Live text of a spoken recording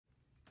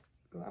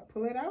Do I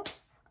pull it out?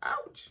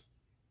 Ouch.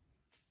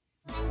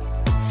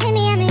 See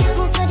me and me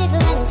move so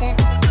different.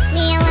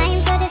 Me and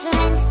wine so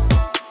different.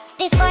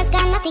 This boy's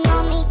got nothing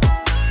on me.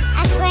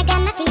 I swear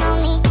got nothing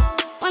on me.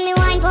 When me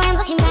wine boy, I'm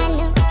looking brand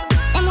new.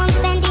 Them won't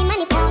spend the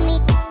money for me.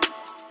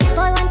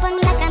 Boy want for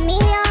me like a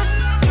million.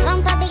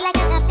 Bumper big like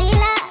a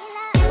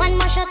caterpillar. One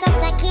more shot of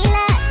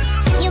tequila.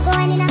 You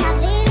going in on a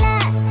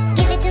villa.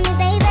 Give it to me,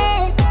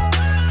 baby.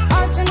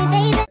 All to me,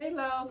 baby. Hey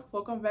loves,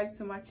 welcome back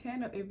to my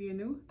channel. If you're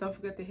new, don't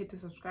forget to hit the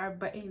subscribe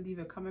button and leave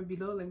a comment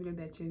below. Let me know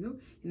that you're new.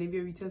 And if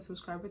you're a return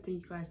subscriber,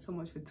 thank you guys so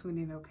much for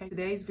tuning in, okay?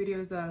 Today's video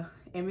is a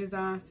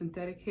Amazon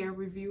synthetic hair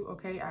review,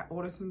 okay? I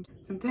ordered some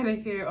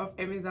synthetic hair off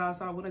Amazon,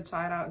 so I want to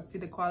try it out and see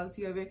the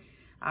quality of it.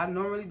 I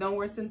normally don't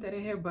wear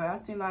synthetic hair, but I've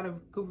seen a lot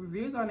of good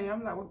reviews on it.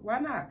 I'm like, well, why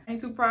not? I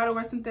ain't too proud to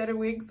wear synthetic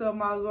wigs, so I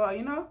might as well,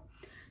 you know?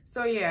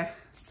 So yeah,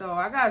 so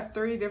I got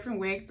 3 different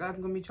wigs I'm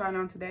gonna be trying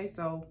on today.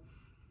 So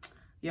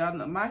y'all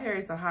know my hair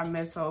is a hot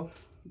mess, so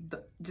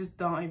just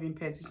don't even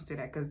pay attention to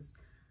that because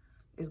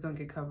it's gonna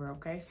get covered,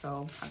 okay?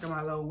 So I got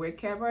my little wig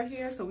cap right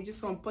here, so we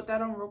just gonna put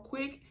that on real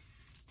quick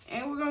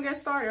and we're gonna get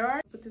started. All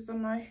right, put this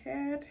on my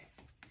head.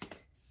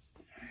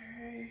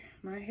 All right,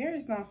 my hair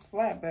is not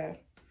flat,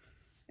 but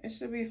it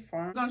should be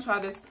fine. I'm gonna try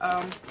this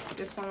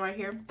this one right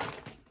here.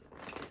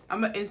 I'm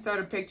gonna insert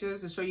the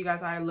pictures to show you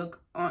guys how I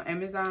look on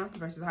Amazon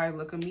versus how I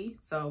look at me.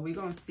 So we're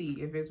gonna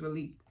see if it's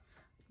really,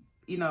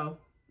 you know,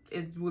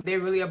 they're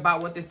really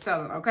about what they're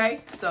selling, okay?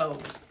 So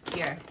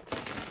yeah,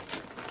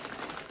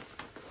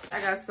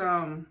 I got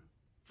some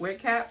wig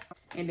cap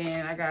and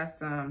then I got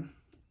some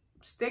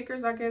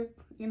stickers, I guess,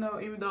 you know,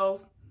 even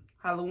though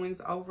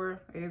Halloween's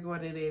over, it is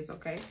what it is,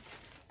 okay?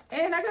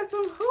 And I got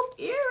some hoop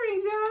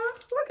earrings, y'all.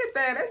 Look at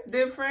that, that's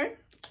different,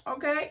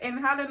 okay? And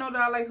how to know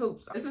that I like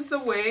hoops? This is the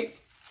wig.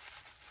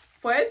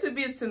 For it to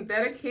be a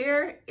synthetic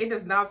hair, it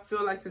does not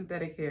feel like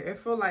synthetic hair. It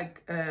feels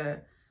like,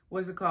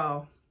 what's it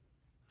called?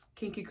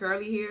 Kinky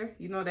curly hair.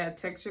 You know that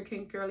texture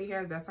kinky curly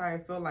hair? That's how I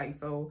feel like.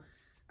 So,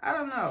 I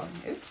don't know.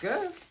 It's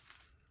good.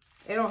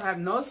 It don't have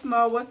no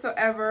smell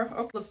whatsoever.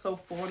 Oh, it looks so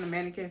full in the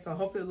mannequin, so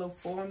hopefully it looks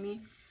full on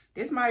me.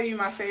 This might be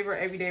my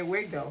favorite everyday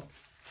wig, though.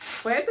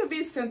 For it to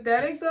be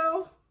synthetic,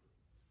 though,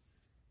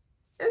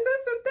 is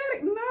it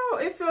synthetic? No,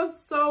 it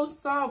feels so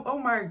soft. Oh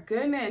my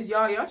goodness,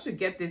 y'all should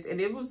get this.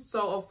 And it was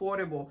so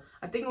affordable.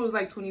 I think it was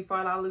like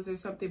 $25 or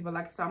something. But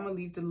like I said, I'm gonna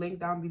leave the link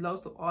down below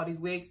to all these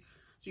wigs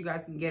so you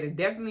guys can get it.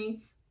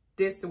 Definitely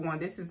this one.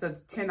 This is a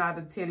 10 out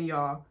of 10,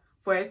 y'all.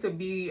 For it to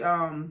be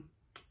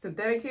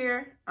synthetic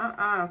hair,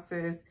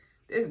 sis,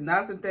 this is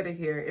not synthetic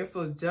hair. It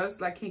feels just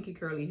like kinky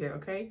curly hair,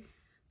 okay?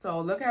 So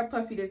look how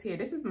puffy this hair.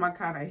 This is my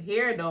kind of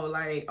hair though.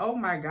 Like, oh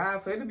my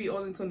god, for it to be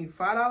only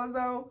 $25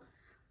 though.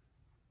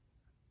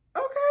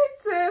 Okay,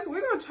 sis,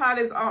 we're gonna try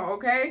this on,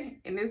 okay?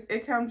 And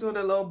it comes with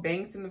a little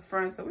bangs in the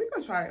front, so we're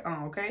gonna try it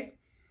on, okay?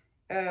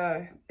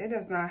 It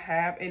does not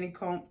have any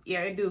comb.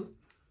 Yeah, it do.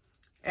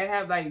 It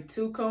have like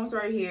 2 combs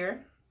right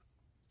here,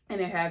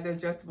 and it have the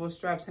adjustable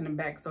straps in the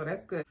back, so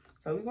that's good.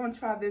 So we're gonna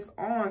try this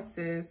on,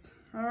 sis.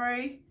 All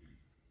right.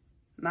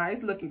 Now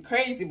it's looking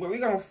crazy, but we're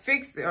gonna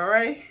fix it. All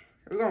right,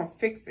 we're gonna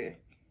fix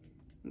it.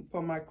 Let me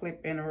put my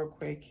clip in real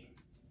quick.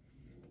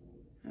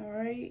 All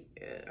right.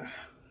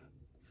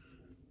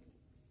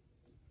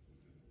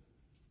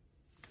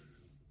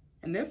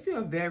 And they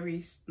feel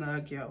very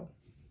snug, yo.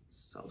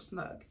 So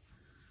snug.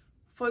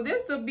 For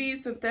this to be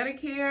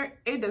synthetic hair,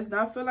 it does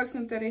not feel like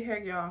synthetic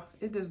hair, y'all.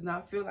 It does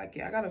not feel like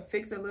it. I gotta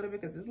fix it a little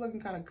bit because it's looking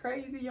kind of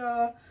crazy,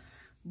 y'all.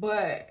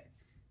 But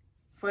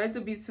for it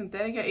to be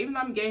synthetic hair, even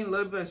though I'm getting a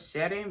little bit of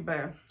shedding,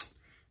 but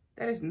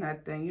that is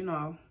nothing, you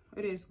know.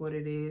 It is what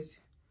it is.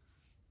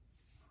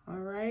 All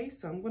right,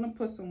 so I'm gonna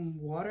put some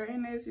water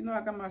in this. You know,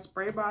 I got my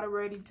spray bottle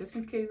ready just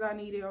in case I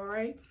need it, all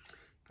right?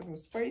 I'm gonna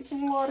spray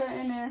some water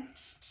in there.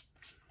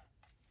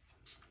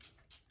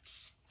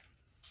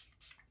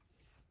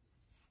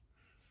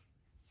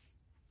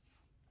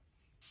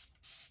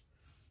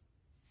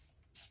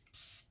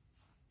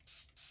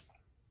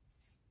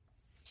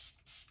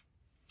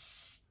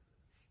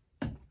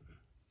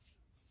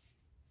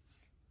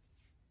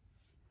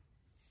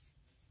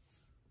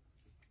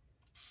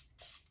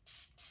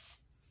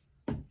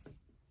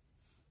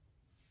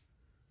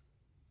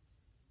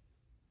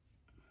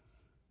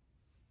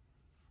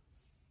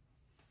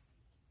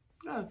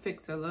 I'll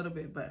fix it a little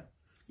bit, but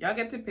y'all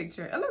get the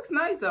picture. It looks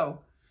nice though.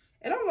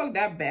 It don't look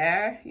that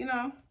bad, you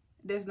know.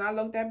 It does not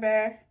look that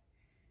bad.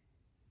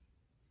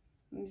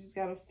 You just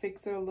gotta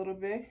fix it a little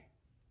bit,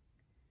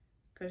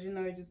 because you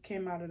know it just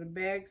came out of the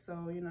bag,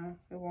 so you know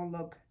it won't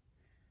look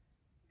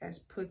as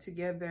put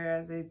together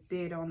as it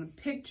did on the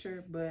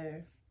picture,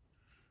 but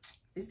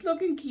it's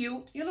looking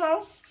cute, you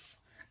know.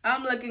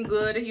 I'm looking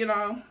good, you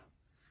know.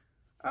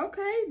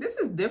 Okay, this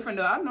is different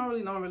though. I don't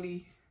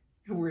really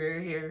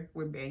wear hair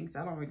with bangs.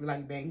 I don't really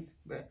like bangs,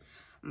 but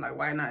I'm like,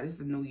 why not? This is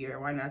a new year.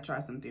 Why not try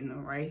something new,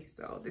 right?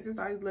 So this is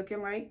how it's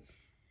looking like.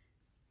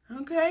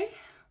 Okay.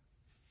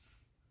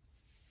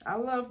 I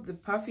love the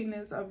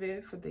puffiness of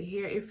it for the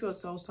hair. It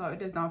feels so soft. It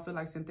does not feel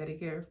like synthetic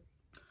hair.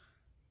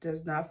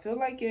 Does not feel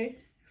like it.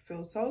 It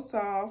feels so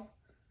soft.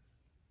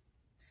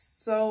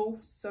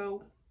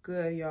 so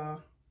good,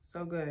 y'all.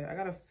 So good. I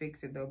gotta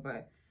fix it though,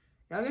 but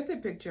y'all get the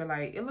picture.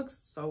 Like, it looks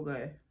so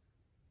good.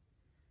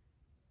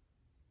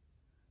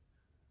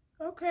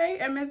 Okay,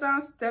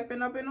 Amazon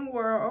stepping up in the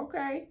world.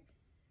 Okay,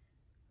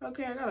 I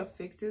gotta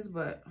fix this,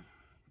 but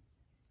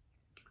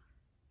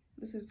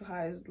this is how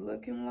it's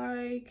looking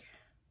like.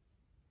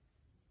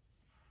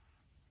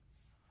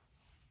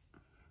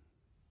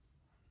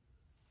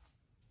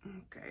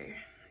 Okay,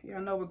 y'all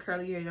know with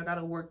curly hair, y'all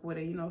gotta work with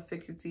it, you know,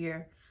 fix it to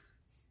your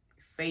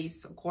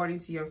face, according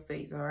to your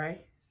face, all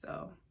right?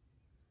 So,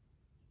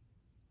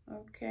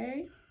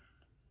 okay,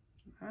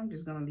 I'm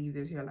just gonna leave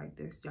this hair like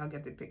this. Y'all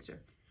get the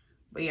picture.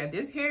 But yeah,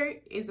 this hair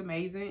is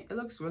amazing. It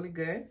looks really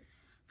good.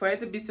 For it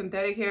to be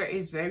synthetic hair,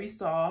 it's very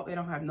soft. It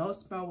don't have no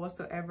smell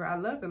whatsoever. I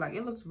love it. Like,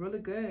 it looks really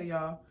good,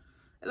 y'all.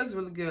 It looks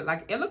really good.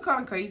 Like, it looks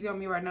kind of crazy on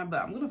me right now,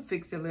 but I'm gonna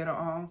fix it later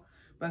on.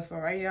 But for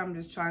right here, I'm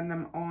just trying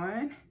them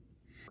on.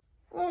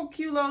 Little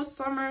cute little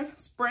summer,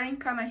 spring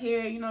kind of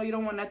hair. You know, you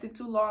don't want nothing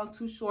too long,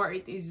 too short.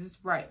 It's just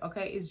right,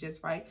 okay? It's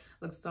just right.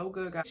 Looks so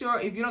good, guys. Sure,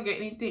 if you don't get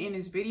anything in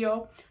this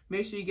video,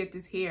 make sure you get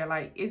this hair.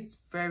 Like, it's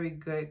very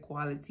good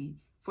quality.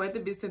 For it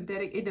to be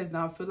synthetic, it does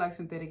not feel like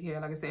synthetic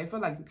hair. Like I said, it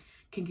feels like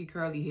kinky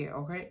curly hair,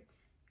 okay?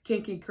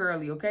 Kinky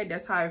curly, okay?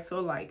 That's how I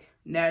feel like.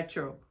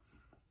 Natural.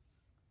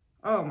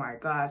 Oh my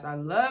gosh, I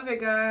love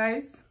it,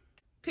 guys.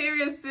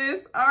 Period,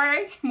 sis. All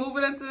right,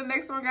 moving on to the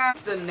next one, guys.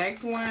 The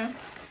next one,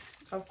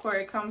 of course,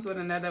 it comes with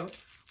another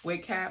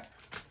wig cap.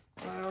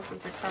 What else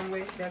does it come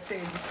with? That's it.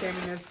 It just came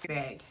in this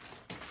bag.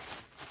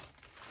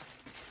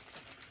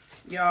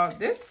 Y'all,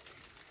 this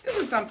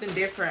is something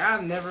different.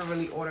 I've never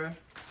really ordered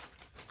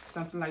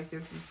something like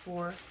this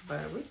before,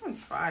 but we're gonna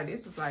try.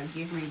 This is like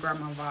give me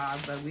grandma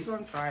vibe, but we're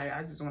gonna try it.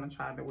 I just want to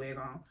try the wig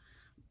on.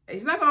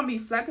 It's not gonna be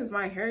flat because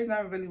my hair is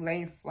not really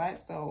laying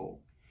flat, so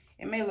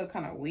it may look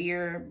kind of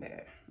weird,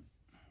 but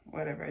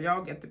whatever.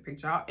 Y'all get the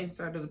picture. I'll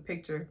insert the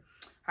picture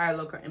how I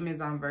look on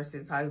Amazon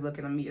versus how it's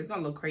looking on me. It's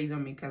gonna look crazy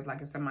on me because,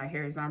 like I said, my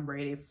hair is not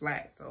braided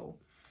flat, so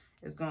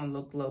it's gonna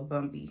look a little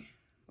bumpy.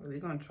 But we're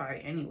gonna try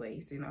it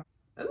anyways, you know.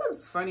 It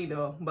looks funny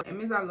though, but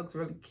Amazon looks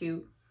really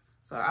cute.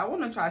 So I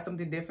want to try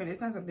something different.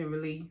 It's not something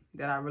really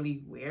that I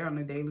really wear on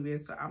a daily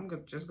basis. So I'm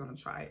just going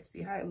to try it.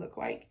 See how it look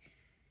like.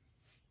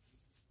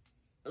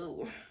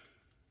 Ooh.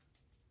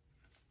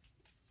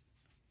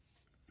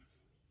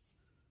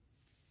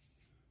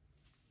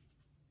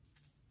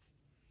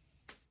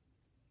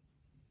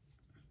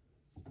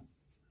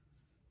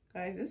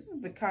 Guys, this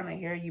is the kind of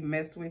hair you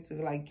mess with to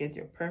like get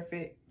your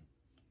perfect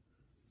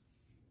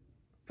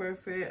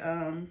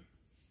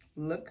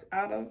look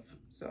out of.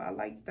 So I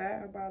like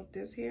that about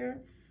this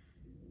hair.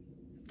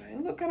 It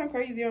look kind of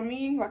crazy on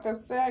me, like I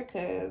said,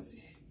 because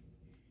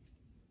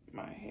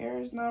my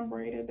hair is not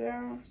braided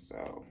down,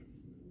 so,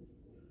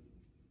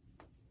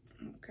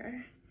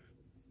 okay.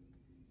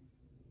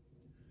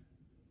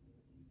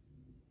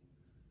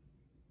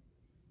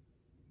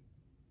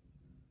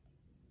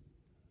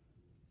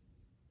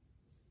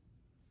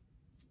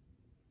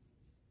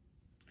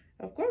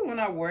 Of course, when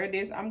I wear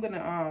this, I'm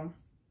gonna,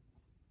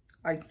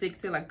 like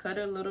fix it, like cut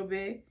it a little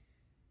bit,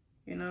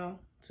 you know,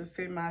 to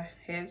fit my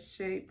head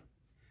shape.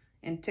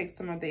 And take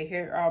some of the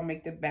hair out,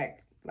 make the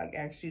back like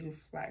actually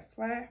flat.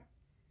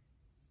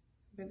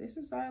 But this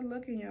is how it's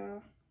looking,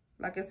 y'all.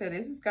 Like I said,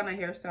 this is kind of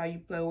hairstyle you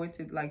play with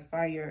to like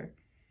find your,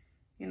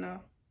 you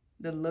know,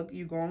 the look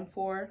you're going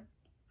for.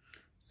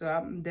 So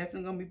I'm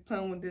definitely gonna be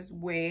playing with this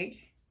wig,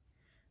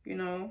 you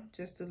know,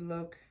 just to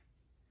look.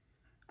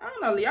 I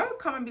don't know, y'all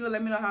comment below,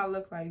 let me know how I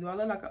look like. Do I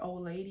look like an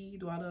old lady?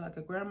 Do I look like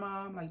a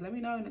grandma? Like, let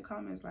me know in the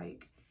comments,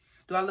 like,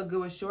 do I look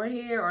good with short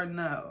hair or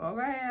no?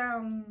 Okay,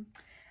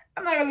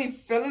 I'm not really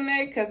feeling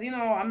it because, you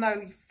know, I'm not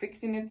really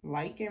fixing it,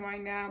 liking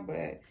right now,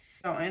 but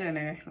on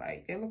internet,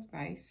 like, it looks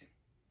nice,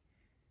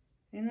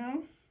 you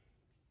know?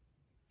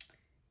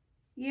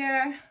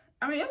 Yeah,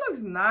 I mean, it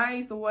looks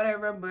nice or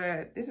whatever,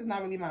 but this is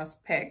not really my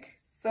spec.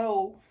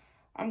 So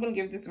I'm going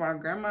to give this to my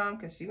grandma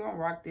because she going to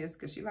rock this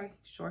because she like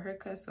short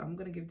haircuts, so I'm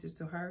going to give this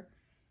to her.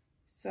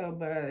 So,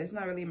 but it's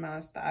not really my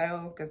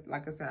style because,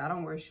 like I said, I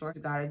don't wear shorts.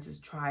 I gotta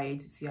just try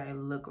it to see how it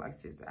look like,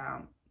 sis. I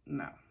don't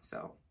know.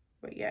 So,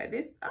 but yeah,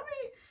 this, I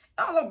mean, it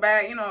don't look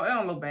bad, you know, it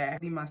don't look bad.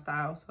 It's my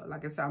style. So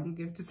like I said, I'm gonna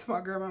give this to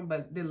my grandma,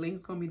 but the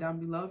link's gonna be down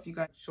below. If you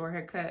got short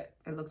haircut,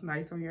 it looks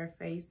nice on your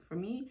face. For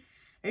me,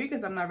 maybe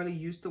because I'm not really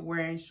used to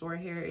wearing short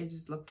hair, it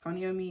just looks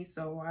funny on me.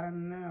 So I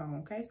don't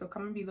know. Okay, so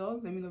comment below.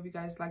 Let me know if you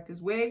guys like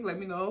this wig. Let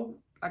me know,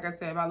 like I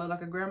said, if I look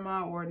like a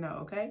grandma or no.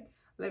 Okay,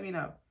 let me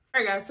know.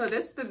 All right, guys, so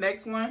this is the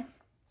next one.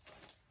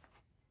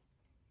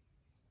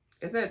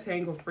 It's a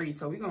tangle free,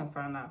 so we're gonna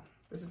find out.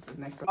 This is the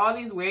next one. All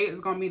these wigs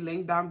is gonna be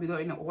linked down below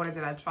in the order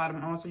that I tried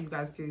them on, so you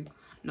guys can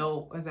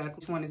know exactly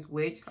which one is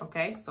which.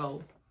 Okay,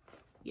 so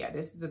yeah,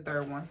 this is the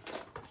third one.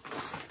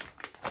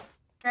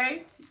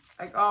 Okay,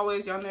 like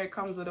always, y'all know it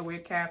comes with a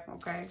wig cap.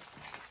 Okay,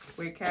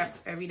 wig cap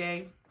every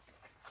day.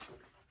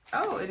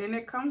 Oh, and then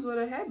it comes with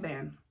a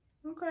headband.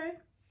 Okay,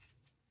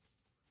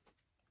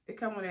 it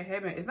comes with a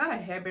headband. It's not a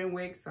headband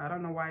wig, so I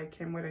don't know why it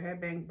came with a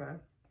headband,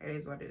 but it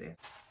is what it is.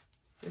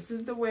 This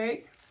is the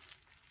wig.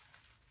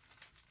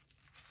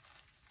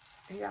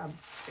 They got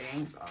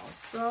bangs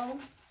also.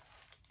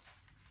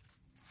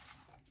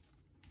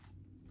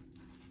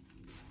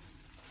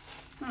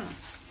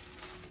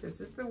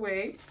 This is the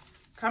wig.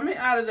 Coming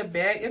out of the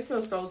bag, it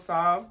feels so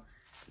soft.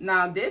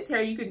 Now this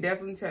hair, you can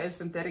definitely tell it's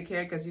synthetic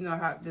hair because you know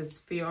how this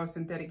feel on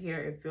synthetic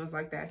hair, it feels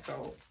like that.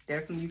 So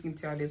definitely you can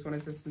tell this one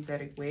is a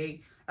synthetic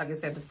wig. Like I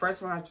said, the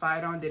first one I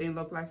tried on didn't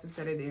look like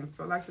synthetic, didn't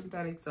feel like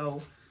synthetic.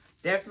 So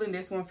definitely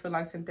this one feel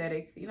like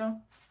synthetic, you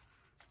know.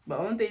 But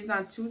only thing, it's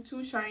not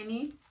too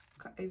shiny.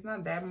 It's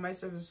not that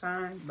much of a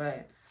shine,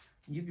 but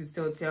you can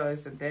still tell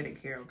it's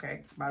synthetic hair,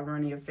 okay, by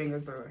running your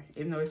fingers through it,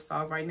 even though it's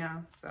soft right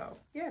now. So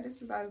yeah,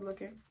 this is how it's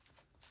looking.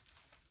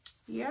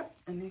 Yep,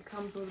 and it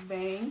comes with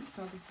bangs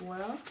as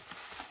well.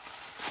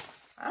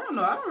 I don't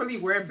know, I don't really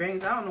wear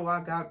bangs. I don't know why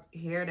I got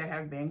hair that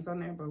have bangs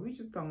on there, but we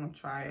just gonna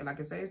try it. Like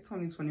I said, it's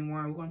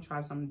 2021. We're gonna try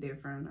something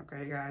different,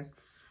 okay, guys?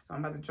 So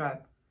I'm about to try.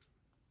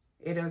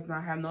 It does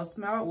not have no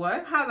smell. Well,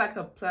 it has like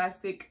a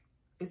plastic.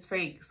 It's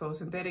fake, so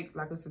synthetic,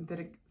 like a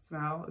synthetic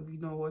smell. If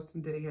you know what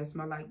synthetic hair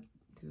smell like,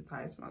 this is how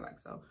it smells like.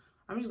 So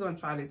I'm just gonna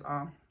try this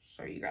on,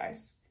 show you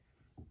guys.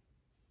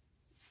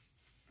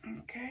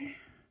 Okay,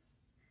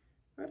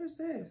 what is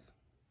this?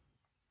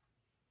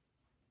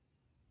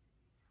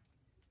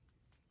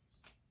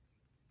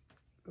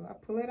 Do I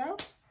pull it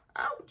out?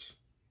 Ouch!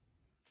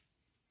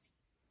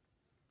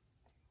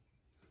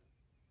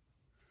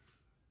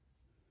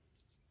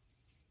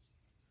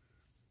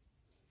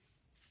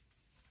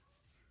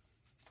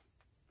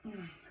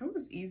 It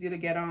was easy to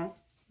get on. It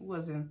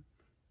wasn't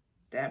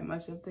that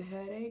much of the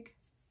headache.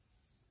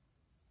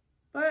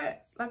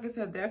 But like I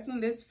said,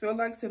 definitely this feel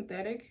like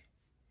synthetic.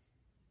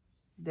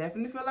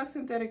 Definitely feel like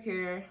synthetic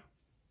hair.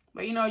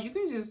 But you know, you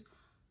can just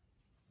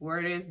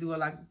wear this, do a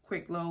like a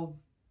quick little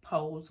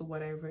pose or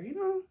whatever, you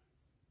know.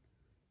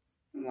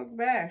 It don't look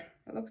bad.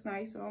 It looks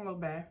nice. It don't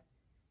look bad.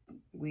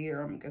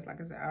 Weird, because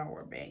like I said, I don't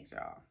wear bangs,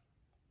 y'all.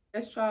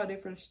 Let's try a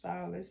different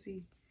style. Let's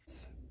see.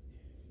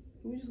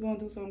 We're just gonna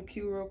do something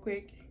cute real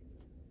quick.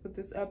 Put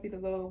this up in a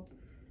little,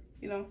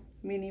 you know,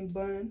 mini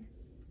bun.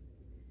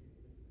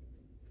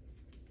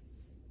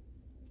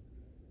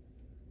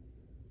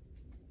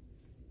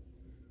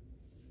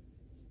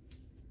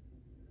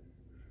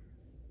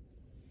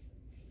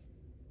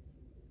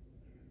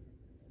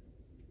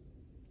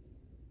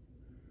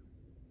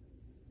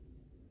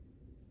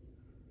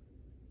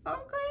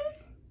 Okay.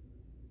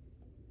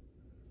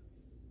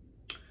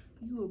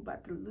 You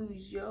about to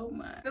lose your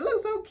mind. It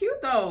looks so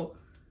cute though.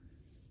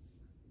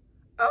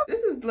 Oh,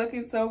 this is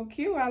looking so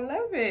cute. I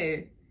love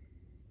it.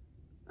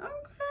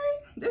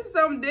 Okay. This is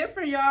something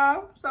different,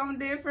 y'all. Something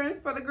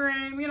different for the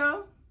gram, you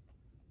know.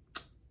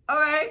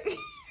 Okay.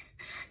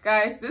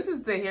 Guys, this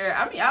is the hair.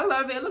 I mean, I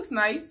love it. It looks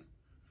nice.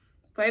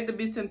 For it to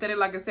be synthetic,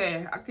 like I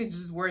said, I could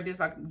just wear this,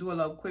 like do a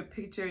little quick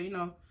picture, you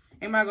know.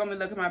 Anybody gonna be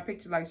looking at my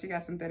picture like she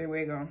got synthetic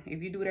wig on.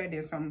 If you do that,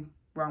 there's something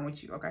wrong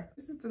with you, okay?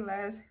 This is the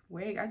last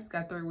wig. I just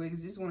got 3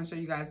 wigs. Just want to show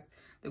you guys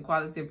the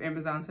quality of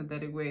Amazon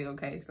synthetic wig,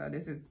 okay? So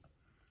this is,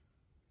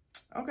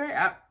 okay.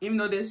 Even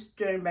though this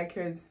strand back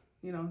here is,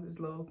 you know, this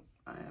little,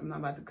 I'm not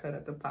about to cut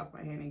up the pop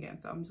my hand again.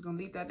 So I'm just gonna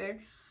leave that there.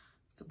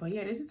 So, but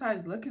yeah, this is how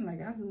it's looking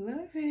like. I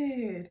love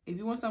it. If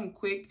you want something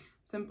quick,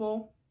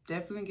 simple,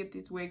 definitely get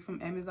this wig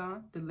from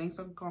Amazon. The links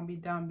are gonna be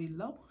down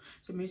below.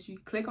 So make sure you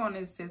click on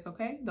this, sis,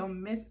 okay?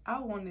 Don't miss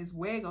out on this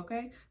wig,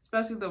 okay?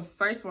 Especially the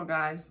first one,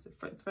 guys.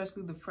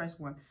 Especially the first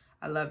one.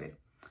 I love it.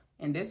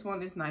 And this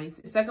one is nice.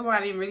 The second one,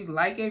 I didn't really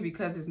like it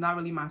because it's not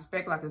really my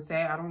spec. Like I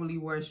said, I don't really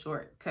wear a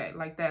short cut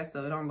like that,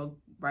 so it don't look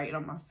right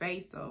on my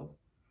face. So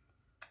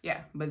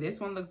yeah, but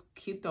this one looks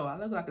cute though. I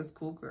look like a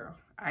schoolgirl.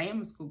 I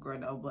am a schoolgirl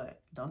though,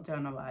 but don't tell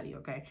nobody,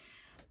 okay?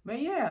 But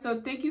yeah,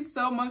 so thank you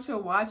so much for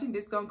watching.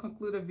 This is gonna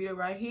conclude the video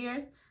right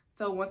here.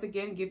 So once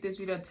again, give this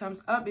video a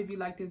thumbs up if you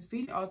like this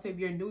video. Also, if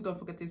you're new, don't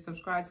forget to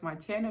subscribe to my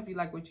channel if you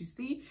like what you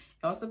see.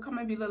 Also,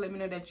 comment below, let me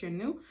know that you're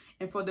new.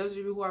 And for those of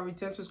you who are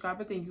return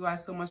subscribers, thank you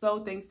guys so much.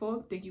 So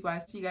thankful. Thank you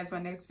guys. See you guys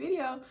in my next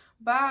video.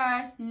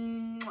 Bye.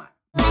 Mwah.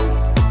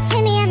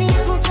 See me and me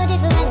move so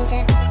different.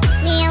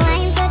 Me and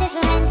wine so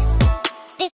different.